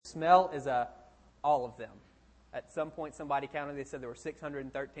Smell is all of them. At some point, somebody counted, they said there were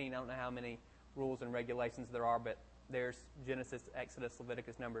 613. I don't know how many rules and regulations there are, but there's Genesis, Exodus,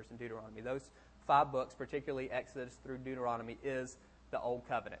 Leviticus, Numbers, and Deuteronomy. Those 5 books, particularly Exodus through Deuteronomy, is the Old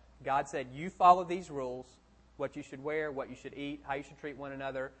Covenant. God said, you follow these rules, what you should wear, what you should eat, how you should treat one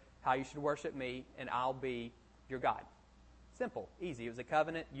another, how you should worship me, and I'll be your God. Simple, easy. It was a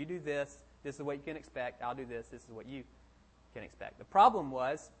covenant. You do this. This is what you can expect. I'll do this. This is what you can expect. The problem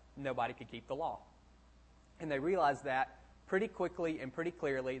was nobody could keep the law. And they realized that pretty quickly and pretty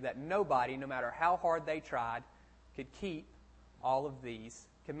clearly that nobody, no matter how hard they tried, could keep all of these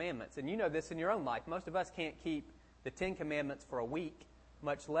commandments. And you know this in your own life. Most of us can't keep the 10 commandments for a week,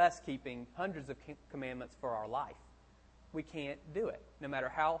 much less keeping hundreds of commandments for our life. We can't do it. No matter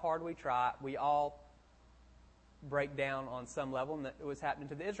how hard we try, we all break down on some level, and it was happening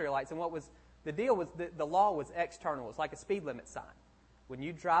to the Israelites. And what was the deal was the law was external. It's like a speed limit sign. When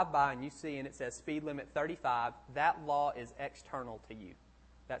you drive by and you see and it says speed limit 35, that law is external to you.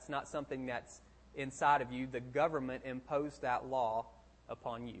 That's not something that's inside of you. The government imposed that law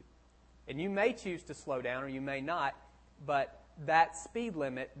upon you. And you may choose to slow down or you may not, but that speed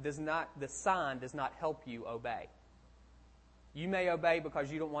limit the sign does not help you obey. You may obey because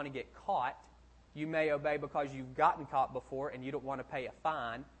you don't want to get caught. You may obey because you've gotten caught before and you don't want to pay a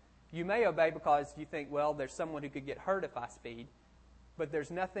fine. You may obey because you think, well, there's someone who could get hurt if I speed. But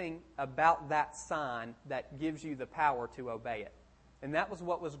there's nothing about that sign that gives you the power to obey it. And that was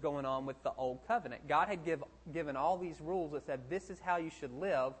what was going on with the Old Covenant. God had given all these rules that said this is how you should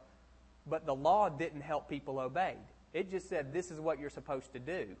live, but the law didn't help people obey. It just said this is what you're supposed to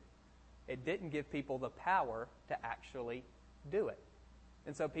do. It didn't give people the power to actually do it.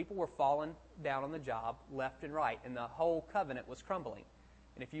 And so people were falling down on the job left and right, and the whole covenant was crumbling.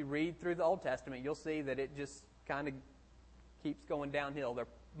 And if you read through the Old Testament, you'll see that it just kind of keeps going downhill. There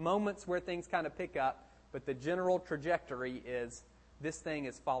are moments where things kind of pick up, but the general trajectory is this thing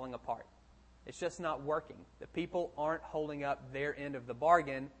is falling apart. It's just not working. The people aren't holding up their end of the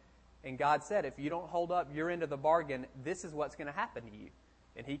bargain, and God said, if you don't hold up your end of the bargain, this is what's going to happen to you.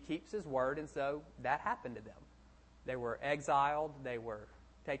 And He keeps His word, and so that happened to them. They were exiled. They were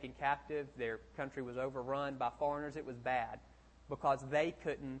taken captive. Their country was overrun by foreigners. It was bad because they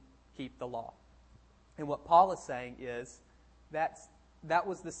couldn't keep the law. And what Paul is saying is that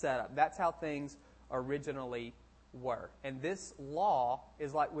was the setup. That's how things originally were. And this law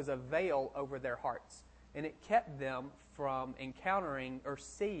was a veil over their hearts. And it kept them from encountering or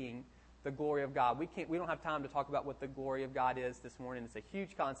seeing the glory of God. We don't have time to talk about what the glory of God is this morning. It's a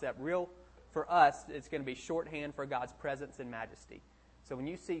huge concept. For us, it's going to be shorthand for God's presence and majesty. So when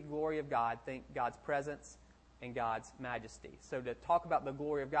you see glory of God, think God's presence and God's majesty. So to talk about the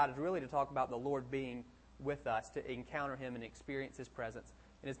glory of God is really to talk about the Lord being with us, to encounter Him and experience His presence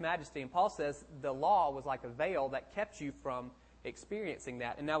and His majesty. And Paul says the law was like a veil that kept you from experiencing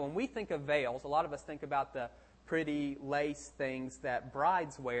that. And now when we think of veils, a lot of us think about the pretty lace things that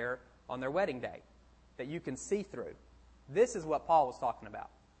brides wear on their wedding day that you can see through. This is what Paul was talking about.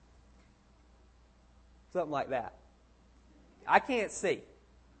 Something like that. I can't see.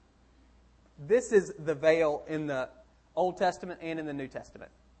 This is the veil in the Old Testament and in the New Testament.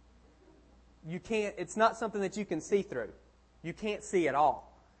 It's not something that you can see through. You can't see at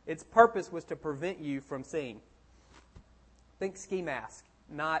all. Its purpose was to prevent you from seeing. Think ski mask,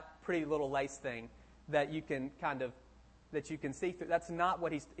 not pretty little lace thing that you can see through. That's not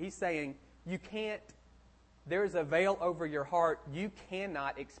what he's saying. You can't. There's a veil over your heart. You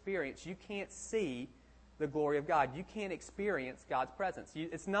cannot experience. You can't see the glory of God. You can't experience God's presence.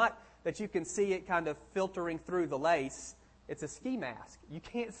 It's not that you can see it kind of filtering through the lace. It's a ski mask. You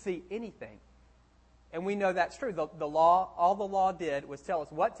can't see anything. And we know that's true. The law, all the law did was tell us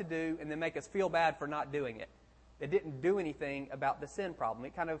what to do and then make us feel bad for not doing it. It didn't do anything about the sin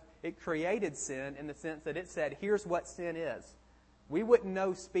problem. It created sin in the sense that it said, here's what sin is. We wouldn't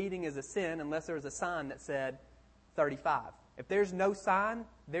know speeding is a sin unless there was a sign that said 35. If there's no sign,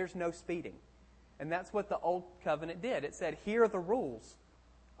 there's no speeding. And that's what the Old Covenant did. It said, here are the rules.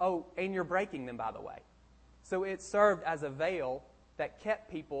 Oh, and you're breaking them, by the way. So it served as a veil that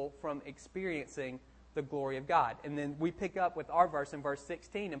kept people from experiencing the glory of God. And then we pick up with our verse in verse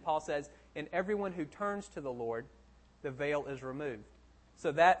 16, and Paul says, and everyone who turns to the Lord, the veil is removed.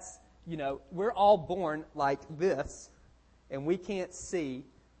 So that's, we're all born like this, and we can't see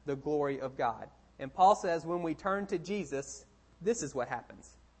the glory of God. And Paul says when we turn to Jesus, this is what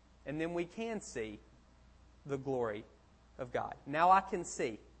happens. And then we can see the glory of God. Now I can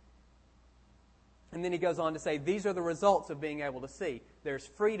see. And then he goes on to say, these are the results of being able to see. There's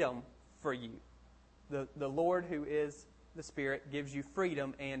freedom for you. The Lord who is the Spirit gives you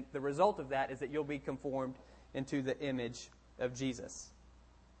freedom, and the result of that is that you'll be conformed into the image of Jesus.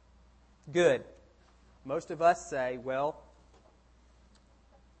 Good. Most of us say, well,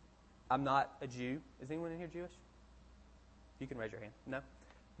 I'm not a Jew. Is anyone in here Jewish? You can raise your hand. No?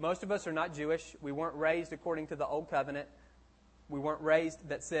 Most of us are not Jewish. We weren't raised according to the Old Covenant. We weren't raised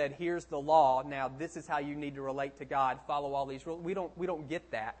that said, here's the law. Now, this is how you need to relate to God. Follow all these rules. We don't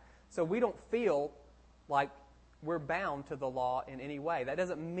get that. So we don't feel like we're bound to the law in any way. That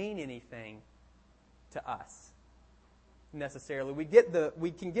doesn't mean anything to us necessarily. We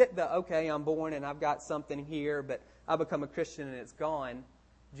can get the, okay, I'm born and I've got something here, but I become a Christian and it's gone.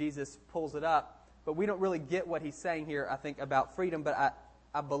 Jesus pulls it up. But we don't really get what he's saying here, I think, about freedom. But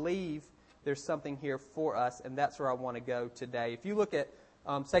I believe there's something here for us, and that's where I want to go today. If you look at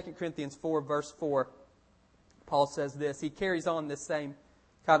 2 Corinthians 4, verse 4, Paul says this. He carries on this same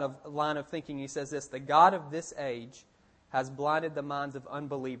kind of line of thinking. He says this, the God of this age has blinded the minds of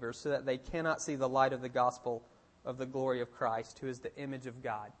unbelievers so that they cannot see the light of the gospel of the glory of Christ, who is the image of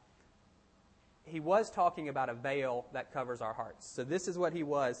God. He was talking about a veil that covers our hearts. So this is what he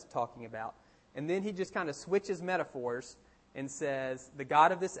was talking about. And then he just kind of switches metaphors and says, the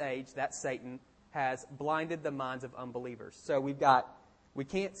God of this age, that's Satan, has blinded the minds of unbelievers. So we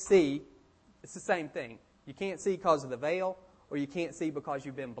can't see, it's the same thing. You can't see because of the veil, or you can't see because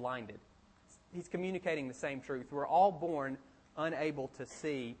you've been blinded. He's communicating the same truth. We're all born unable to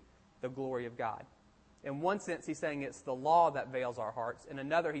see the glory of God. In one sense, he's saying it's the law that veils our hearts. In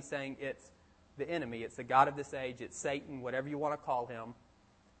another, he's saying it's the enemy. It's the God of this age. It's Satan, whatever you want to call him.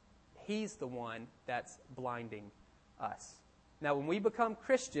 He's the one that's blinding us. Now, when we become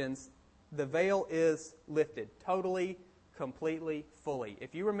Christians, the veil is lifted totally, completely, fully.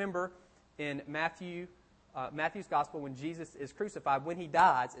 If you remember in Matthew's Gospel, when Jesus is crucified, when he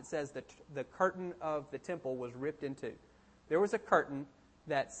dies, it says that the curtain of the temple was ripped in two. There was a curtain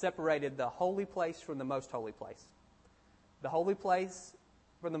that separated the holy place from the most holy place. The holy place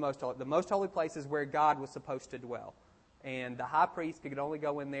from the most holy. The most holy place is where God was supposed to dwell. And the high priest could only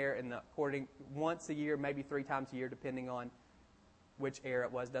go in there once a year, maybe 3 times a year, depending on which era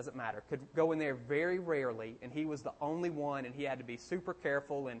it was, doesn't matter. Could go in there very rarely, and he was the only one, and he had to be super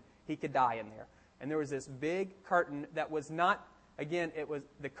careful, and he could die in there. And there was this big curtain that was not, again,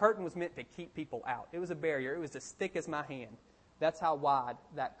 the curtain was meant to keep people out. It was a barrier. It was as thick as my hand. That's how wide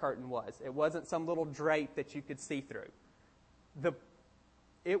that curtain was. It wasn't some little drape that you could see through.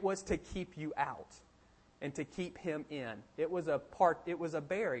 It was to keep you out and to keep him in. It was a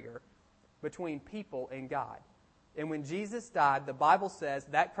barrier between people and God. And when Jesus died, the Bible says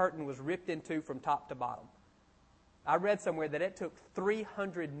that curtain was ripped in two from top to bottom. I read somewhere that it took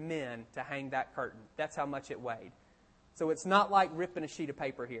 300 men to hang that curtain. That's how much it weighed. So it's not like ripping a sheet of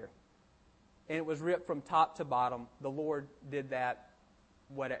paper here. And it was ripped from top to bottom. The Lord did that.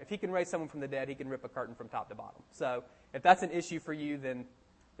 If he can raise someone from the dead, he can rip a curtain from top to bottom. So if that's an issue for you, then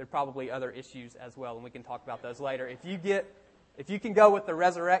there are probably other issues as well, and we can talk about those later. If you can go with the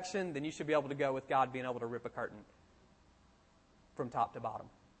resurrection, then you should be able to go with God being able to rip a curtain from top to bottom.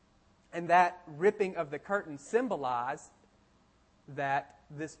 And that ripping of the curtain symbolized that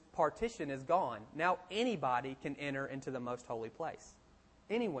this partition is gone. Now anybody can enter into the most holy place.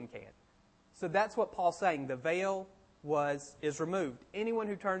 Anyone can. So that's what Paul's saying. The veil is removed. Anyone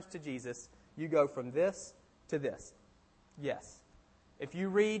who turns to Jesus, you go from this to this. Yes. If you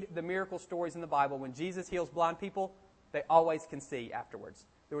read the miracle stories in the Bible, when Jesus heals blind people, they always can see afterwards.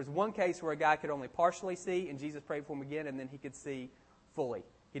 There was one case where a guy could only partially see, and Jesus prayed for him again, and then he could see fully.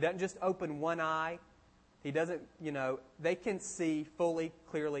 He doesn't just open one eye. He doesn't, they can see fully,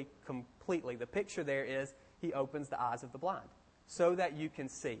 clearly, completely. The picture there is he opens the eyes of the blind so that you can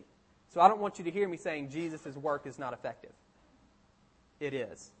see. So I don't want you to hear me saying Jesus' work is not effective. It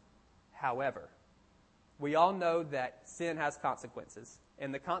is. However, we all know that sin has consequences,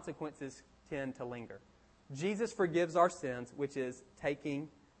 and the consequences tend to linger. Jesus forgives our sins, which is taking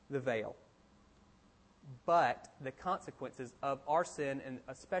the veil. But the consequences of our sin, and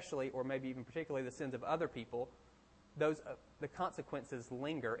especially, or maybe even particularly the sins of other people, the consequences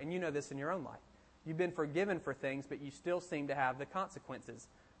linger. And you know this in your own life. You've been forgiven for things, but you still seem to have the consequences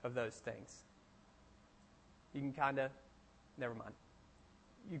of those things. You can never mind.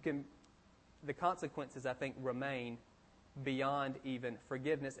 The consequences, I think, remain beyond even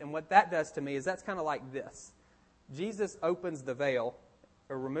forgiveness. And what that does to me is that's kind of like this. Jesus opens the veil,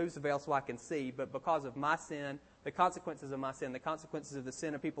 or removes the veil so I can see, but because of my sin, the consequences of my sin, the consequences of the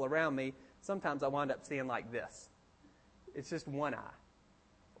sin of people around me, sometimes I wind up seeing like this. It's just one eye.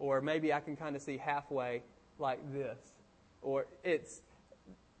 Or maybe I can kind of see halfway like this. Or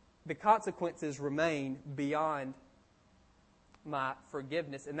the consequences remain beyond my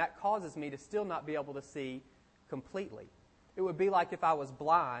forgiveness, and that causes me to still not be able to see completely. It would be like if I was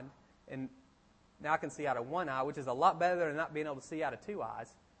blind, and now I can see out of one eye, which is a lot better than not being able to see out of two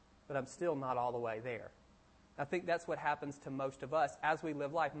eyes, but I'm still not all the way there. I think that's what happens to most of us as we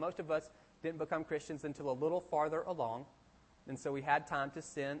live life. Most of us didn't become Christians until a little farther along, and so we had time to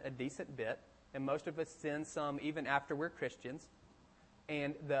sin a decent bit, and most of us sin some even after we're Christians,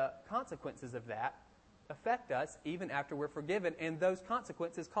 and the consequences of that affect us even after we're forgiven, and those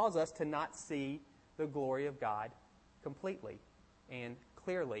consequences cause us to not see the glory of God completely and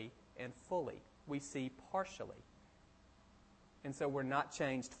clearly and fully. We see partially. And so we're not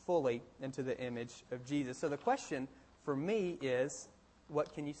changed fully into the image of Jesus. So the question for me is,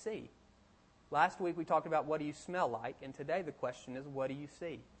 what can you see? Last week we talked about what do you smell like, and today the question is, what do you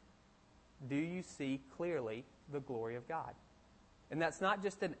see? Do you see clearly the glory of God? And that's not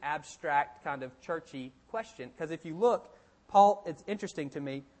just an abstract kind of churchy question, because if you look, Paul, it's interesting to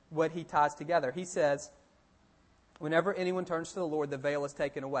me what he ties together. He says, whenever anyone turns to the Lord, the veil is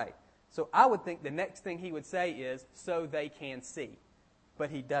taken away. So I would think the next thing he would say is, so they can see. But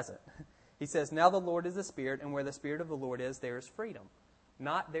he doesn't. He says, now the Lord is the Spirit, and where the Spirit of the Lord is, there is freedom.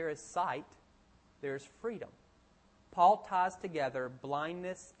 Not there is sight, there is freedom. Paul ties together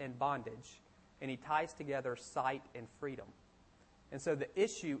blindness and bondage, and he ties together sight and freedom. And so the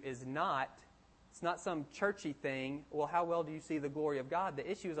issue is not, it's not some churchy thing, well, how well do you see the glory of God? The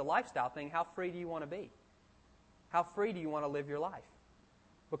issue is a lifestyle thing. How free do you want to be? How free do you want to live your life?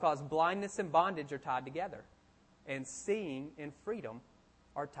 Because blindness and bondage are tied together. And seeing and freedom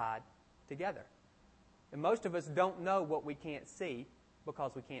are tied together. And most of us don't know what we can't see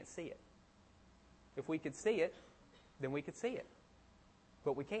because we can't see it. If we could see it, then we could see it.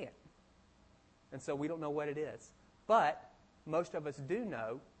 But we can't. And so we don't know what it is. But most of us do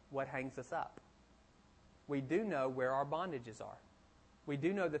know what hangs us up. We do know where our bondages are. We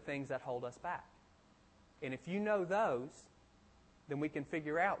do know the things that hold us back. And if you know those, then we can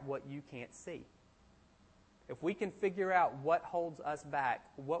figure out what you can't see. If we can figure out what holds us back,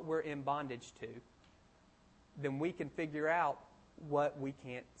 what we're in bondage to, then we can figure out what we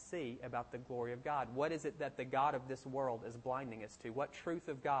can't see about the glory of God. What is it that the God of this world is blinding us to? What truth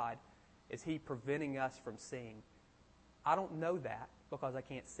of God is He preventing us from seeing? I don't know that because I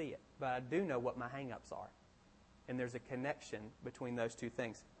can't see it, but I do know what my hang-ups are. And there's a connection between those two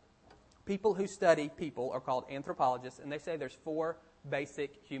things. People who study people are called anthropologists, and they say there's 4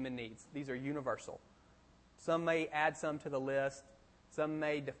 basic human needs. These are universal. Some may add some to the list. Some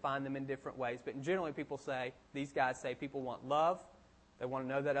may define them in different ways. But generally these guys say people want love. They want to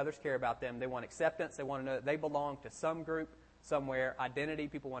know that others care about them. They want acceptance. They want to know that they belong to some group, somewhere. Identity.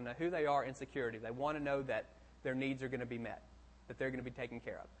 People want to know who they are. And security. They want to know that their needs are going to be met, that they're going to be taken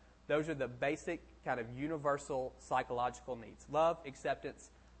care of. Those are the basic kind of universal psychological needs. Love, acceptance,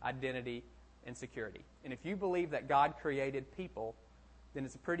 identity, and security. And if you believe that God created people, then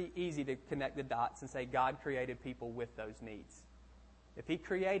it's pretty easy to connect the dots and say God created people with those needs. If He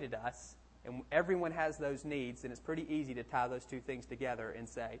created us, and everyone has those needs, then it's pretty easy to tie those two things together and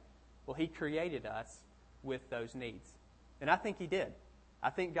say, well, He created us with those needs. And I think He did. I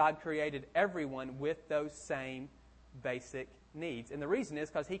think God created everyone with those same basic needs. And the reason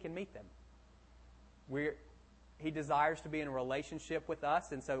is because He can meet them. He desires to be in a relationship with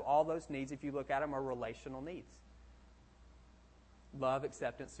us, and so all those needs, if you look at them, are relational needs. Love,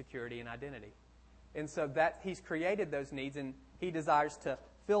 acceptance, security, and identity. And so that He's created those needs, and He desires to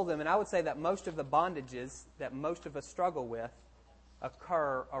fill them. And I would say that most of the bondages that most of us struggle with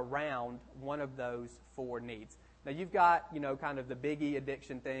occur around one of those 4 needs. Now, you've got, kind of the biggie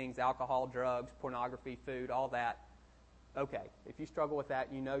addiction things, alcohol, drugs, pornography, food, all that. Okay, if you struggle with that,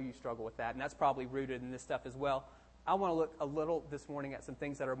 you struggle with that, and that's probably rooted in this stuff as well. I want to look a little this morning at some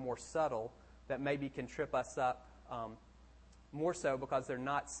things that are more subtle that maybe can trip us up, more so because they're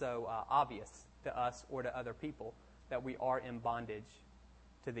not so obvious to us or to other people that we are in bondage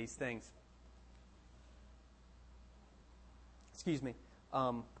to these things. Excuse me.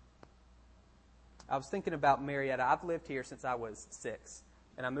 I was thinking about Marietta. I've lived here since I was 6,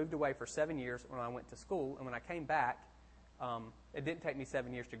 and I moved away for 7 years when I went to school, and when I came back, it didn't take me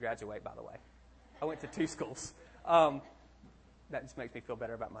 7 years to graduate, by the way. I went to 2 schools. That just makes me feel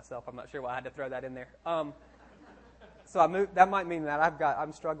better about myself. I'm not sure why I had to throw that in there. So I moved. That might mean that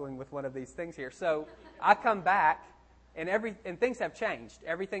I'm struggling with one of these things here. So I come back, and things have changed.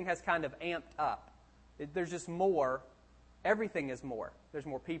 Everything has kind of amped up. There's just more. Everything is more. There's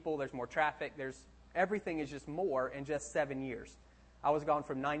more people. There's more traffic. Everything is just more in just 7 years. I was gone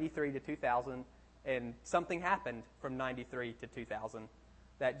from 93 to 2000, and something happened from 93 to 2000.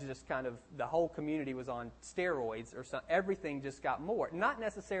 that just kind of the whole community was on steroids or something. Everything just got more. Not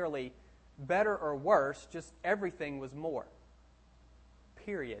necessarily better or worse, just everything was more.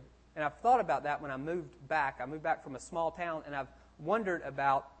 Period. And I've thought about that when I moved back. I moved back from a small town, and I've wondered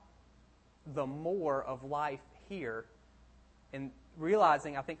about the more of life here, and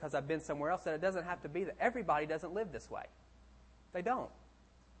realizing, I think because I've been somewhere else, that it doesn't have to be that. Everybody doesn't live this way. They don't.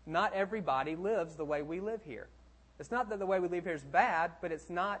 Not everybody lives the way we live here. It's not that the way we live here is bad, but it's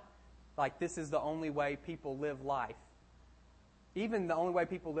not like this is the only way people live life. Even the only way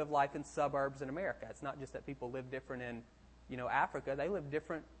people live life in suburbs in America. It's not just that people live different in, Africa. They live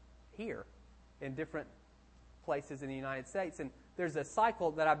different here in different places in the United States. And there's a cycle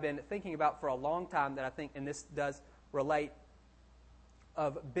that I've been thinking about for a long time that I think, and this does relate,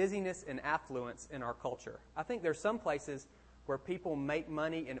 of busyness and affluence in our culture. I think there's some places where people make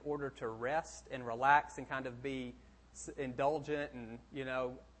money in order to rest and relax and kind of be indulgent and,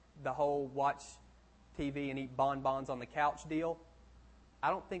 the whole watch TV and eat bonbons on the couch deal. I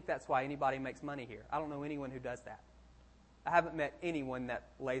don't think that's why anybody makes money here. I don't know anyone who does that. I haven't met anyone that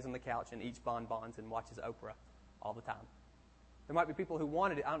lays on the couch and eats bonbons and watches Oprah all the time. There might be people who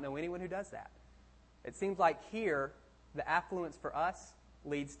wanted it. I don't know anyone who does that. It seems like here, the affluence for us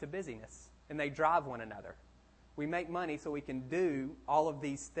leads to busyness, and they drive one another. We make money so we can do all of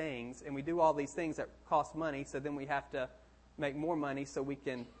these things, and we do all these things that cost money, so then we have to make more money so we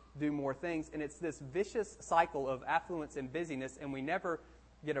can do more things. And it's this vicious cycle of affluence and busyness, and we never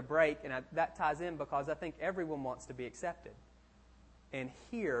get a break. And that ties in because I think everyone wants to be accepted. And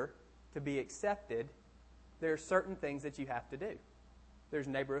here, to be accepted, there are certain things that you have to do. There's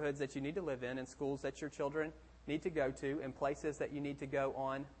neighborhoods that you need to live in, and schools that your children need to go to, and places that you need to go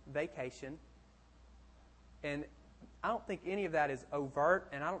on vacation. And I don't think any of that is overt,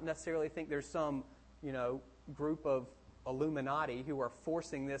 and I don't necessarily think there's some, group of Illuminati who are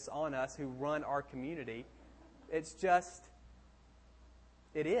forcing this on us, who run our community. It's just,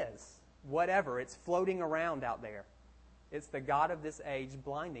 it is. Whatever. It's floating around out there. It's the God of this age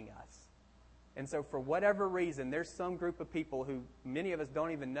blinding us. And so for whatever reason, there's some group of people who many of us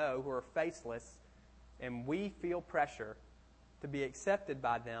don't even know, who are faceless, and we feel pressure to be accepted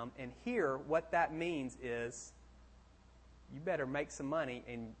by them. And here, what that means is you better make some money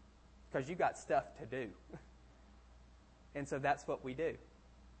because you got stuff to do. And so that's what we do.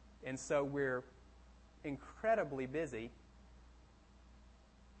 And so we're incredibly busy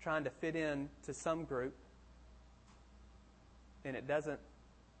trying to fit in to some group, and it doesn't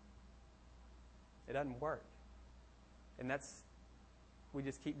work. And we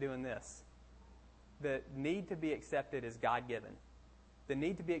just keep doing this. The need to be accepted is God-given. The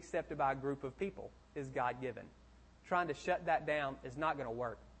need to be accepted by a group of people is God-given. Trying to shut that down is not going to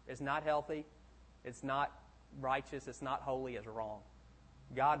work. It's not healthy. It's not righteous. It's not holy. It's wrong.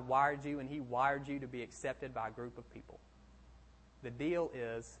 God wired you, and He wired you to be accepted by a group of people. The deal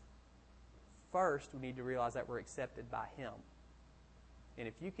is, first, we need to realize that we're accepted by Him. And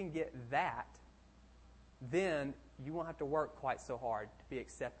if you can get that, then you won't have to work quite so hard to be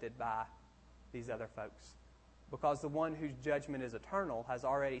accepted by these other folks. Because the one whose judgment is eternal has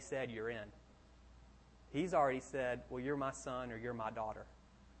already said you're in. He's already said, well, you're my son or you're my daughter.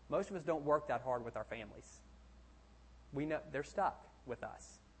 Most of us don't work that hard with our families. We know they're stuck with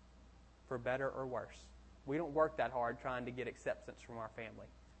us, for better or worse. We don't work that hard trying to get acceptance from our family.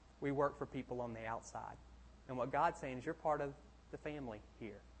 We work for people on the outside. And what God's saying is you're part of the family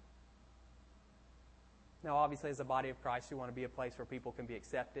here. Now, obviously, as a body of Christ, we want to be a place where people can be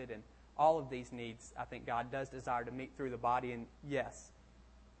accepted, and all of these needs, I think God does desire to meet through the body, and yes,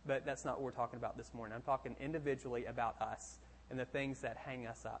 but that's not what we're talking about this morning. I'm talking individually about us and the things that hang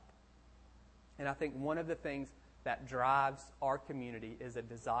us up. And I think one of the things that drives our community is a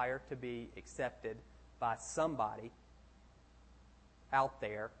desire to be accepted by somebody out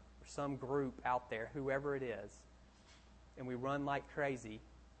there, or some group out there, whoever it is, and we run like crazy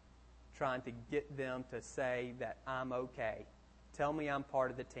trying to get them to say that I'm okay. Tell me I'm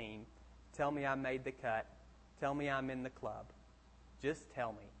part of the team. Tell me I made the cut. Tell me I'm in the club. Just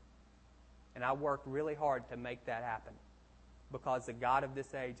tell me. And I work really hard to make that happen because the God of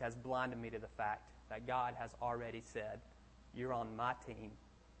this age has blinded me to the fact that God has already said, you're on my team,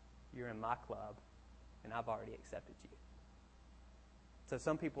 you're in my club, and I've already accepted you. So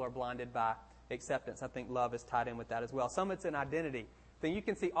some people are blinded by acceptance. I think love is tied in with that as well. Some it's an identity. Then you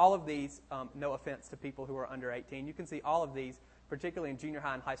can see all of these, no offense to people who are under 18, you can see all of these, particularly in junior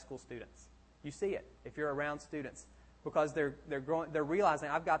high and high school students. You see it if you're around students because they're realizing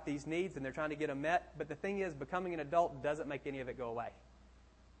I've got these needs and they're trying to get them met. But the thing is, becoming an adult doesn't make any of it go away.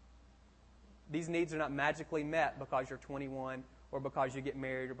 These needs are not magically met because you're 21 or because you get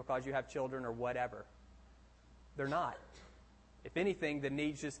married or because you have children or whatever. They're not. If anything, the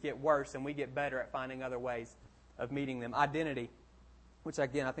needs just get worse and we get better at finding other ways of meeting them. Identity, which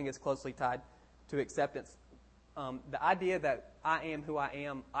again I think is closely tied to acceptance. The idea that I am who I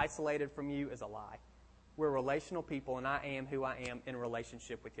am isolated from you is a lie. We're relational people, and I am who I am in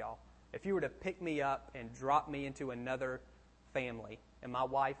relationship with y'all. If you were to pick me up and drop me into another family, and my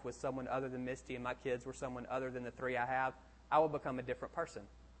wife was someone other than Misty and my kids were someone other than the three I have, I will become a different person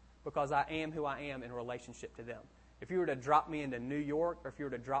because I am who I am in relationship to them. If you were to drop me into New York, or if you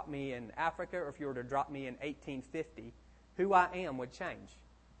were to drop me in Africa, or if you were to drop me in 1850, who I am would change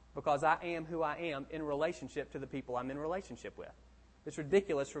because I am who I am in relationship to the people I'm in relationship with. It's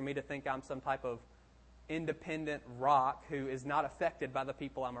ridiculous for me to think I'm some type of independent rock who is not affected by the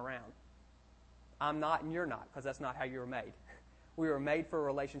people I'm around. I'm not and you're not, because that's not how you were made. We were made for a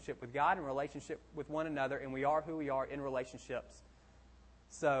relationship with God and relationship with one another, and we are who we are in relationships.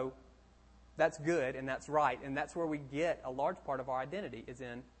 So that's good and that's right, and that's where we get a large part of our identity is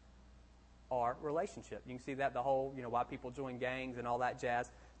in our relationship. You can see that the whole, why people join gangs and all that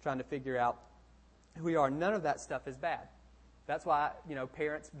jazz, trying to figure out who we are. None of that stuff is bad. That's why,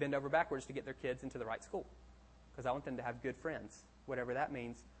 parents bend over backwards to get their kids into the right school, because I want them to have good friends, whatever that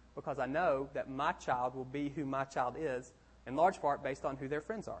means, because I know that my child will be who my child is, in large part based on who their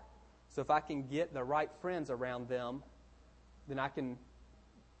friends are. So if I can get the right friends around them, then I can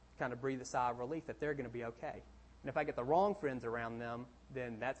kind of breathe a sigh of relief that they're going to be okay. And if I get the wrong friends around them,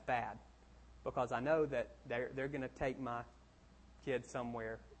 then that's bad, because I know that they're going to take my kid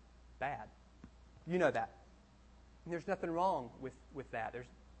somewhere bad. You know that. And there's nothing wrong with that.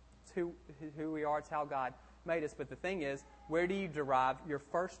 It's who we are. It's how God made us. But the thing is, where do you derive your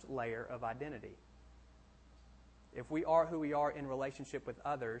first layer of identity? If we are who we are in relationship with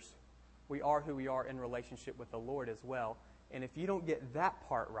others, we are who we are in relationship with the Lord as well. And if you don't get that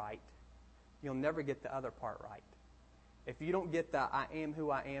part right, you'll never get the other part right. If you don't get the I am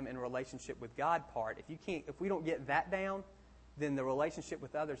who I am in relationship with God part, if we don't get that down, then the relationship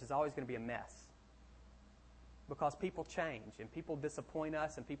with others is always going to be a mess. Because people change, and people disappoint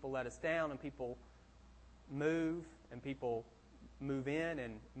us, and people let us down, and people move, and people move in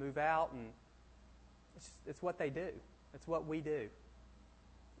and move out, and it's what they do. It's what we do.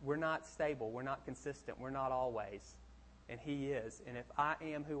 We're not stable. We're not consistent. We're not always. And He is. And if I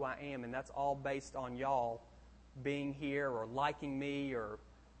am who I am, and that's all based on y'all being here or liking me or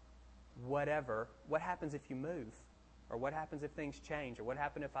whatever, what happens if you move? Or what happens if things change? Or what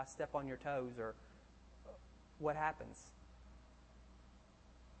happens if I step on your toes? Or what happens?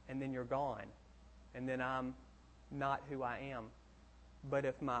 And then you're gone. And then I'm not who I am. But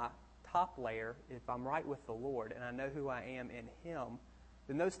if my top layer, if I'm right with the Lord and I know who I am in Him,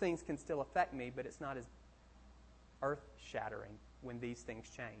 then those things can still affect me, but it's not as earth-shattering when these things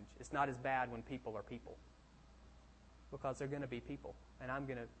change. It's not as bad when people are people. Because they're going to be people. And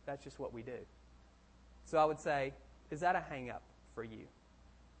that's just what we do. So I would say, is that a hang-up for you?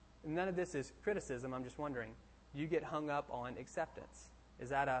 And none of this is criticism. I'm just wondering, do you get hung up on acceptance? Is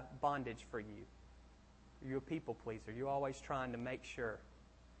that a bondage for you? Are you a people pleaser? Are you always trying to make sure?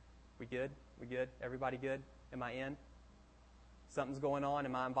 We good? We good? Everybody good? Am I in? Something's going on.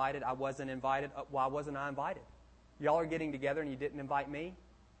 Am I invited? I wasn't invited. Why wasn't I invited? Y'all are getting together and you didn't invite me?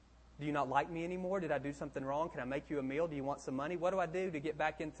 Do you not like me anymore? Did I do something wrong? Can I make you a meal? Do you want some money? What do I do to get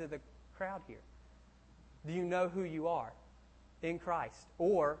back into the crowd here? Do you know who you are in Christ?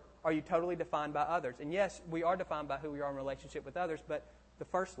 Or are you totally defined by others? And yes, we are defined by who we are in relationship with others, but the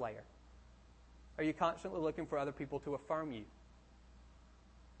first layer. Are you constantly looking for other people to affirm you?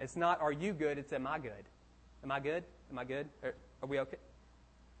 It's not, are you good? It's, am I good? Am I good? Am I good? Are we okay?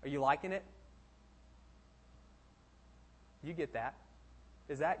 Are you liking it? You get that.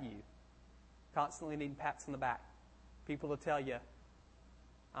 Is that you? Constantly needing pats on the back. People to tell you,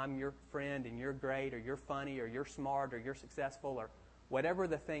 I'm your friend and you're great, or you're funny, or you're smart, or you're successful, or whatever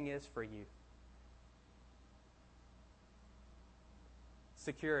the thing is for you.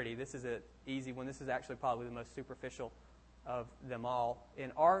 Security. This is an easy one. This is actually probably the most superficial of them all.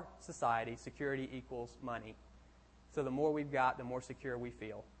 In our society, security equals money. So the more we've got, the more secure we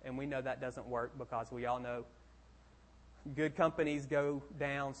feel. And we know that doesn't work because we all know good companies go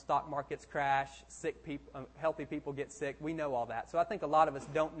down, stock markets crash, sick people, healthy people get sick. We know all that. So I think a lot of us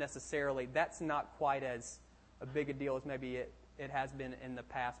don't necessarily, that's not quite as a big a deal as maybe it has been in the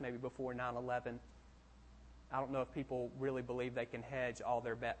past, maybe before 9/11. I don't know if people really believe they can hedge all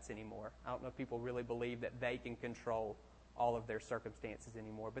their bets anymore. I don't know if people really believe that they can control all of their circumstances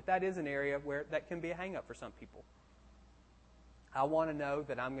anymore. But that is an area where that can be a hang-up for some people. I want to know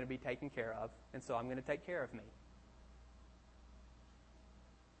that I'm going to be taken care of, and so I'm going to take care of me.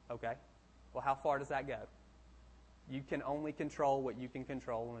 Okay. Well, how far does that go? You can only control what you can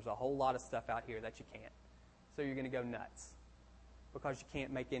control, and there's a whole lot of stuff out here that you can't. So you're going to go nuts because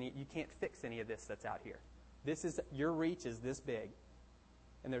you can't fix any of this that's out here. Your reach is this big,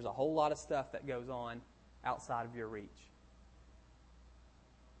 and there's a whole lot of stuff that goes on outside of your reach.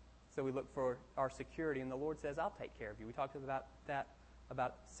 So we look for our security, and the Lord says, I'll take care of you. We talked about that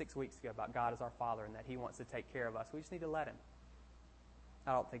about 6 weeks ago, about God as our Father and that He wants to take care of us. We just need to let Him.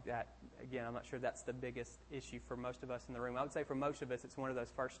 I don't think that, again, I'm not sure that's the biggest issue for most of us in the room. I would say for most of us, it's one of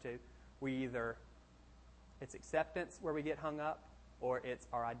those first two. It's acceptance where we get hung up, or it's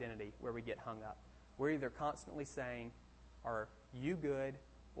our identity where we get hung up. We're either constantly saying, are you good,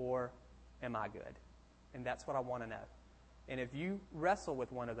 or am I good? And that's what I want to know. And if you wrestle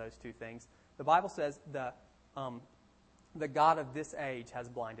with one of those two things, the Bible says the God of this age has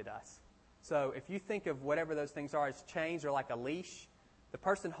blinded us. So if you think of whatever those things are as chains or like a leash, the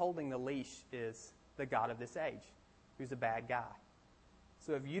person holding the leash is the God of this age, who's a bad guy.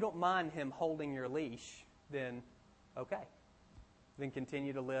 So if you don't mind him holding your leash, then okay. Then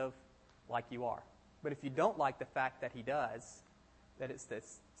continue to live like you are. But if you don't like the fact that he does, that it's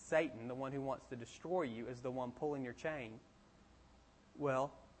this Satan, the one who wants to destroy you, is the one pulling your chain,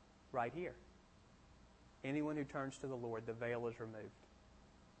 well, right here. Anyone who turns to the Lord, the veil is removed.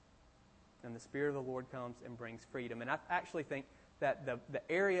 And the Spirit of the Lord comes and brings freedom. And I actually think that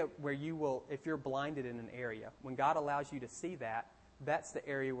the area where you will, if you're blinded in an area, when God allows you to see that, that's the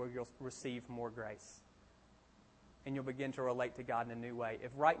area where you'll receive more grace. And you'll begin to relate to God in a new way.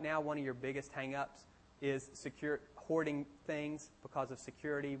 If right now one of your biggest hang-ups is hoarding things because of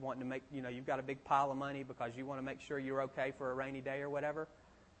security, wanting to make, you've got a big pile of money because you want to make sure you're okay for a rainy day or whatever,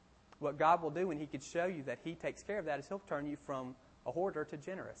 what God will do when He could show you that He takes care of that is He'll turn you from a hoarder to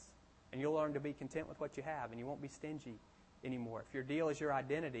generous. And you'll learn to be content with what you have, and you won't be stingy anymore. If your deal is your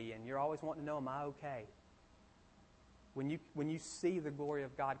identity and you're always wanting to know, am I okay? When you see the glory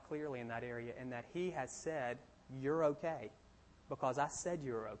of God clearly in that area and that He has said, you're okay because I said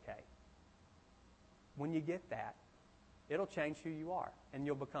you're okay. When you get that, it'll change who you are. And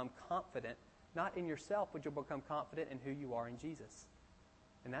you'll become confident, not in yourself, but you'll become confident in who you are in Jesus.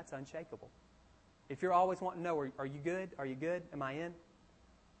 And that's unshakable. If you're always wanting to know, are you good? Are you good? Am I in?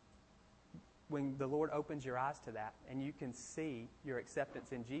 When the Lord opens your eyes to that and you can see your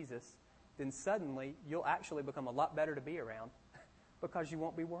acceptance in Jesus, then suddenly you'll actually become a lot better to be around because you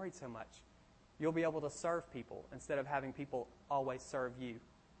won't be worried so much. You'll be able to serve people instead of having people always serve you.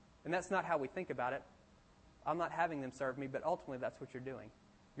 And that's not how we think about it. I'm not having them serve me, but ultimately that's what you're doing.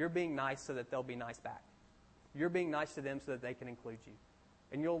 You're being nice so that they'll be nice back. You're being nice to them so that they can include you.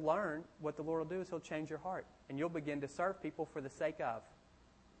 And you'll learn what the Lord will do is He'll change your heart. And you'll begin to serve people for the sake of,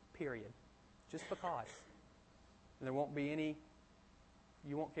 period. Just because. And there won't be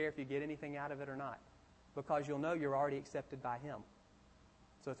you won't care if you get anything out of it or not. Because you'll know you're already accepted by Him.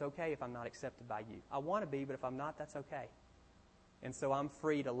 So it's okay if I'm not accepted by you. I want to be, but if I'm not, that's okay. And so I'm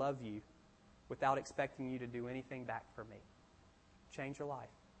free to love you without expecting you to do anything back for me. Change your life.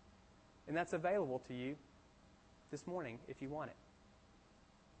 And that's available to you this morning if you want it.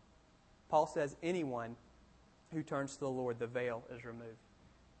 Paul says anyone who turns to the Lord, the veil is removed.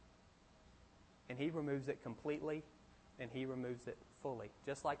 And He removes it completely, and He removes it fully.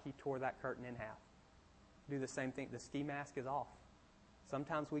 Just like He tore that curtain in half. Do the same thing. The ski mask is off.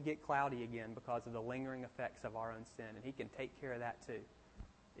 Sometimes we get cloudy again because of the lingering effects of our own sin, and He can take care of that too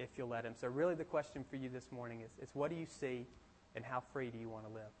if you'll let Him. So really the question for you this morning is what do you see, and how free do you want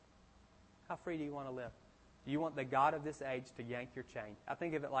to live? How free do you want to live? Do you want the God of this age to yank your chain? I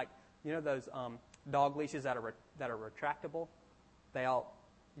think of it like, those dog leashes that are retractable?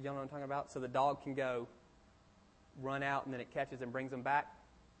 You know what I'm talking about? So the dog can go run out and then it catches and brings them back.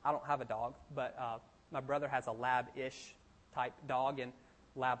 I don't have a dog, but my brother has a lab-ish type dog and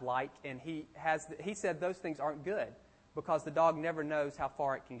lab-like, and he said those things aren't good because the dog never knows how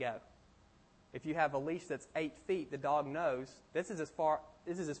far it can go. If you have a leash that's 8 feet, the dog knows this is as far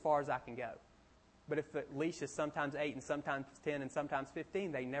as I can go. But if the leash is sometimes 8 and sometimes 10 and sometimes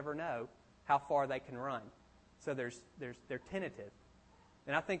 15, they never know how far they can run. So they're tentative.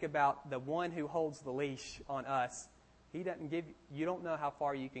 And I think about the one who holds the leash on us. You don't know how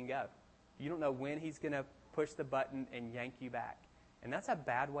far you can go. You don't know when He's going to push the button and yank you back. And that's a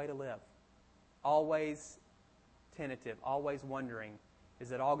bad way to live. Always tentative, always wondering,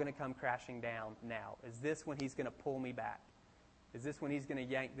 is it all going to come crashing down now? Is this when He's going to pull me back? Is this when He's going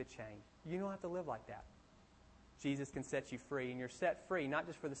to yank the chain? You don't have to live like that. Jesus can set you free, and you're set free not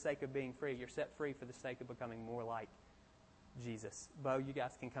just for the sake of being free. You're set free for the sake of becoming more like Jesus. Bo, you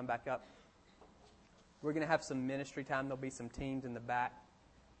guys can come back up. We're going to have some ministry time. There'll be some teams in the back.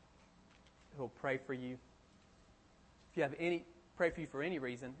 who will pray for you. If you have pray for you for any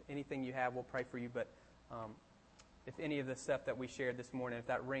reason, anything you have, we'll pray for you. But if any of the stuff that we shared this morning, if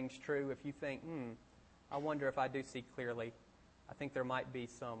that rings true, if you think, I wonder if I do see clearly, I think there might be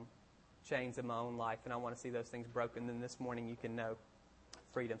some chains in my own life, and I want to see those things broken, then this morning you can know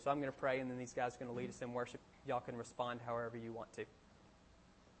freedom. So I'm going to pray, and then these guys are going to lead us in worship. Y'all can respond however you want to.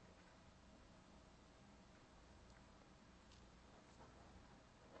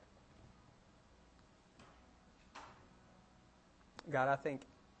 God, I think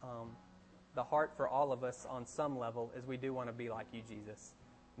the heart for all of us on some level is we do want to be like you, Jesus.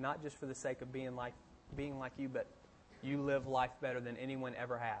 Not just for the sake of being like you, but you live life better than anyone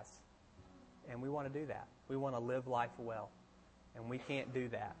ever has. And we want to do that. We want to live life well. And we can't do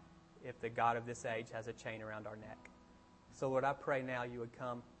that if the God of this age has a chain around our neck. So, Lord, I pray now you would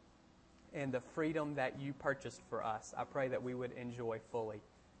come, and the freedom that you purchased for us, I pray that we would enjoy fully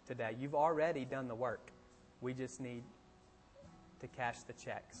today. You've already done the work. We just need to cash the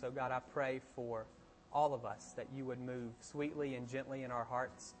check. So, God, I pray for all of us that you would move sweetly and gently in our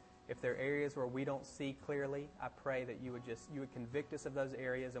hearts. If there are areas where we don't see clearly, I pray that you would convict us of those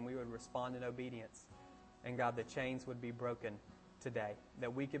areas and we would respond in obedience. And God, the chains would be broken today,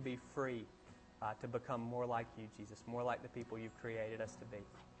 that we could be free to become more like you, Jesus, more like the people you've created us to be.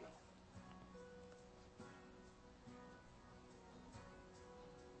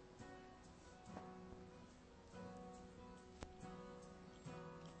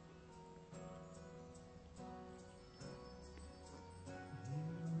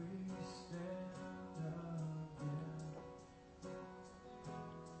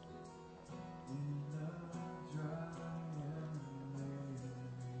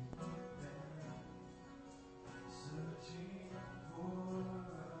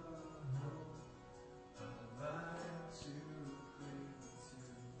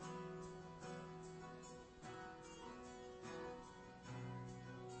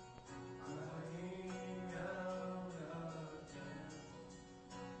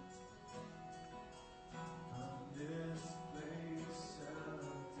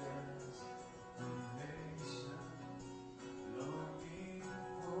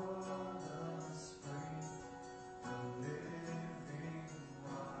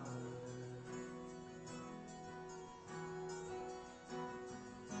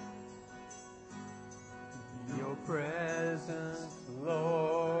 Presence,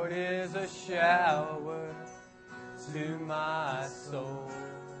 Lord, is a shower to my soul.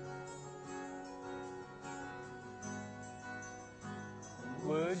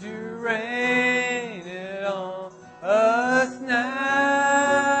 Would you rain it on us now?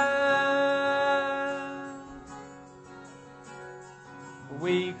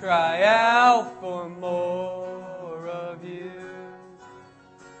 We cry out for more of you.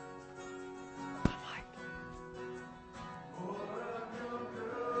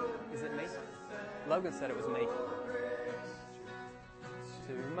 Logan said it was me.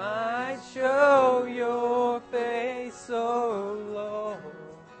 To might show your face, oh Lord.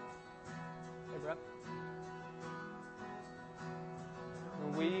 Hey, bro.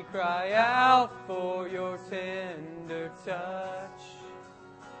 We cry out for your tender touch.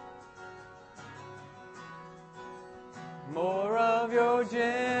 More of your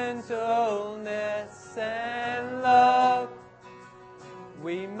gentleness and love.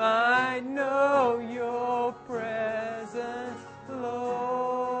 We might know your presence,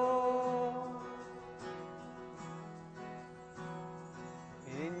 Lord.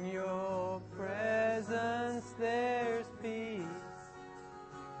 In your presence there's peace.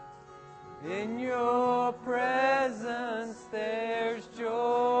 In your presence